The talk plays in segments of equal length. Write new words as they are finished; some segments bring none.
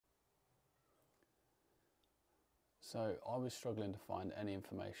So I was struggling to find any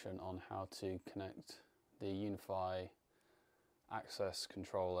information on how to connect the Unifi Access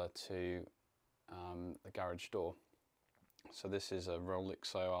controller to the garage door. So this is a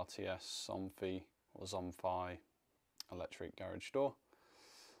Rolixo RTS Somfy or Zomfi electric garage door.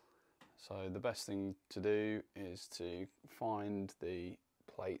 So the best thing to do is to find the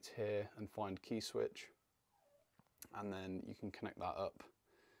plate here and find key switch, and then you can connect that up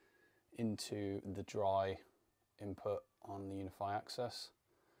into the dry input on the Unifi Access.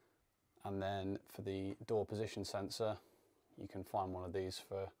 And then for the door position sensor, you can find one of these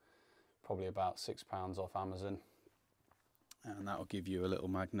for probably about £6 off Amazon, and that will give you a little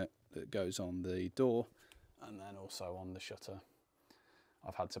magnet that goes on the door and then also on the shutter.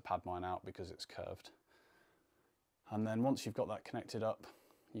 I've had to pad mine out because it's curved. And then once you've got that connected up,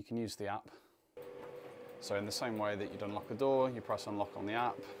 you can use the app. So in the same way that you'd unlock a door, you press unlock on the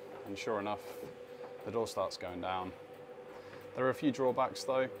app, and sure enough, the door starts going down. There are a few drawbacks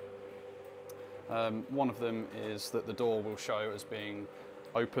though. One of them is that the door will show as being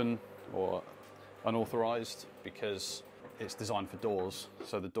open or unauthorized because it's designed for doors.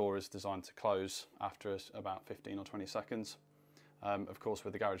 So the door is designed to close after about 15 or 20 seconds. Of course,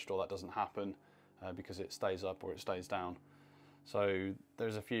 with the garage door, that doesn't happen because it stays up or it stays down. So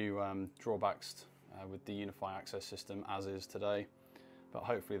there's a few drawbacks with the Unifi Access system as is today, but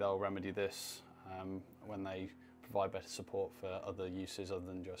hopefully they'll remedy this when they provide better support for other uses other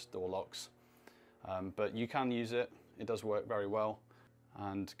than just door locks. But you can use it, it does work very well,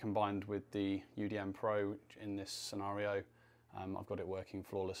 and combined with the UDM Pro in this scenario, I've got it working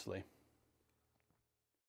flawlessly.